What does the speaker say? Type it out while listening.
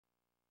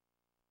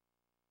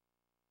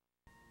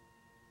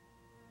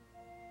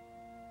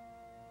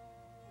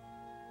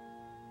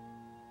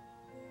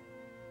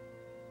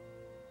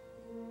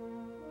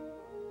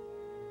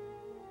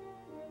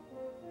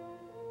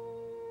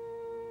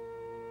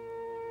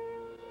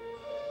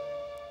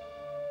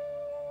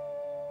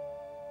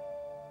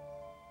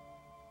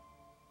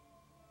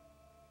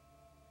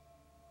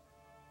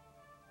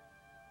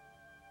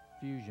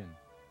fusion,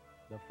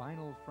 the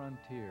final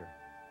frontier.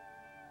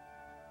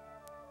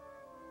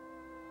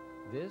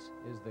 This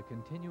is the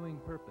continuing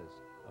purpose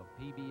of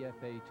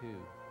PBFA-2,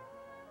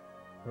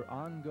 her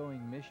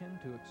ongoing mission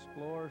to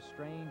explore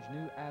strange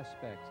new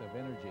aspects of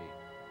energy,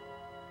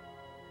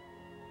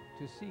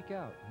 to seek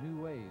out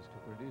new ways to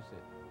produce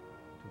it,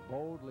 to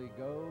boldly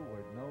go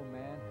where no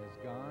man has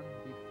gone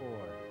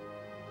before.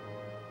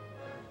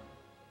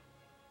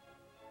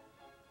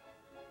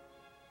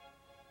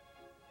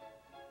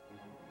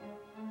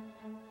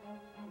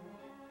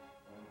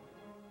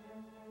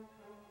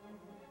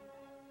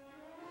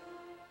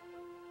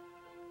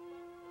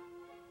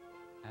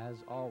 As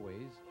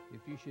always,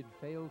 if you should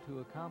fail to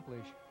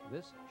accomplish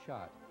this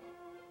shot,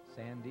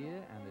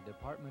 Sandia and the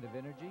Department of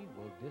Energy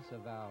will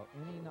disavow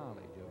any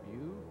knowledge of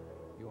you,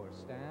 your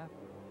staff,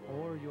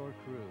 or your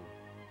crew.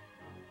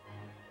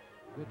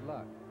 Good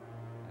luck,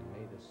 and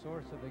may the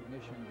source of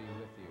ignition be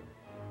with you.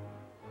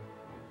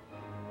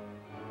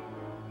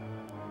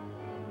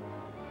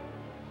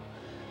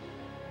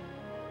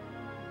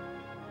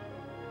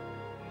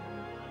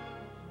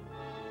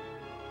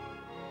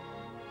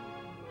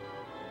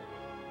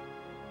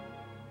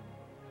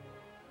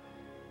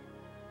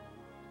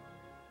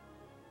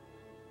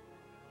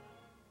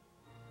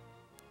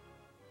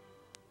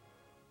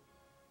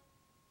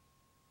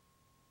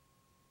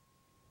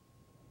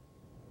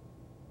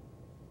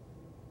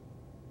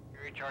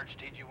 Recharge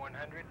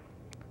TG-100.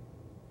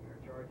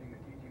 We're charging the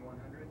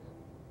TG-100s.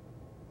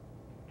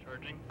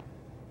 Charging.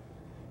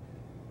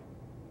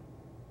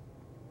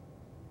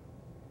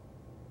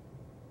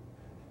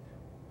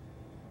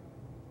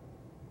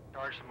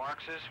 Charge the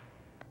Marxes.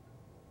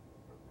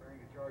 Preparing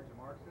to charge the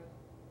Marxes.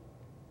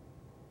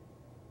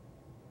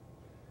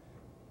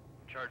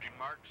 Charging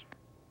Marx.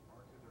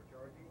 Marxes are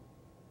charging.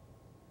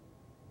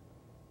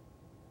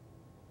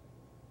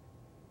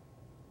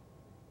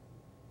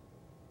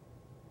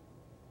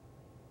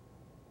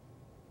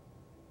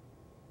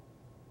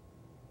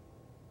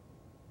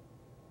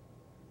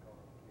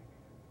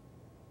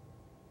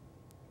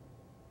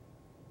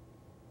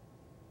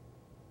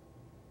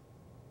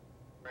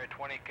 We're at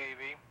 20 kV.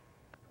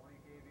 20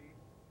 kV.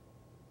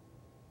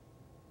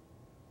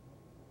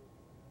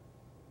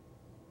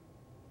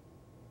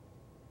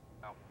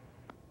 No.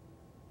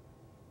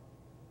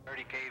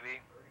 30 kV.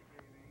 30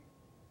 kV.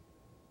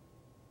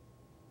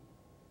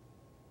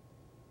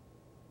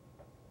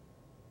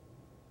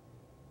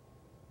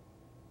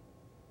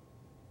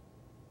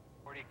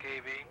 40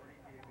 kV. 40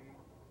 kV.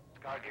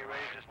 Scott, get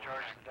ready. Just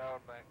charge the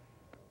diode bank.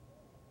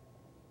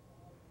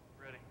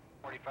 Ready.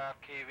 45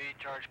 kV.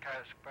 Charge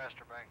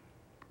capacitor bank.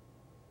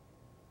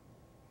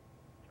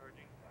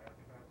 Charging.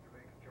 Capacitor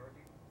bank is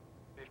charging.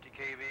 50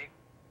 kV.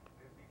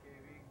 50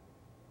 kV.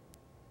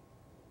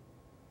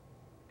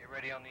 Get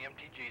ready on the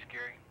MTGs,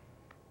 Gary.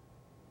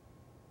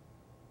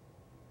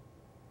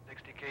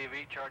 60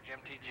 kV. Charge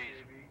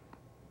MTGs. 60 kV.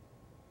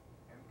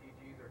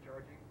 MTGs are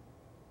charging.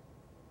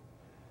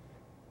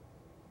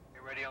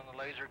 Get ready on the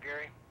laser,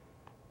 Gary.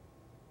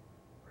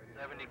 Ready to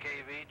 70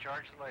 charge. kV.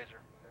 Charge the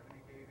laser. 70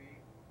 kV.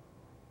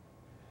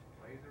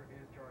 Laser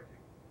is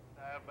charging.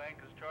 Diode bank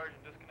is charged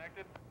and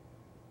disconnected.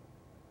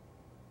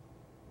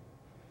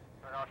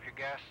 Turn off your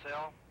gas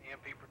cell.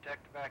 EMP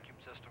protect the vacuum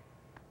system.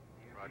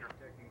 EMP Roger.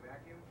 protecting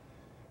vacuum.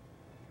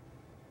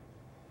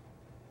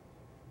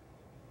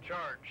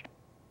 Charge.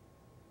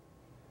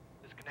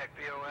 Disconnect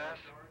POS.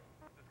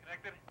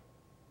 Disconnected.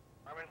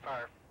 Arming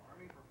fire.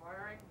 Arming for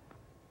firing.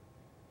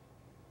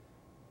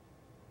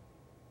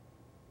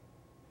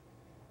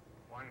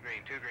 1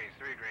 green, 2 greens,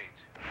 3 greens.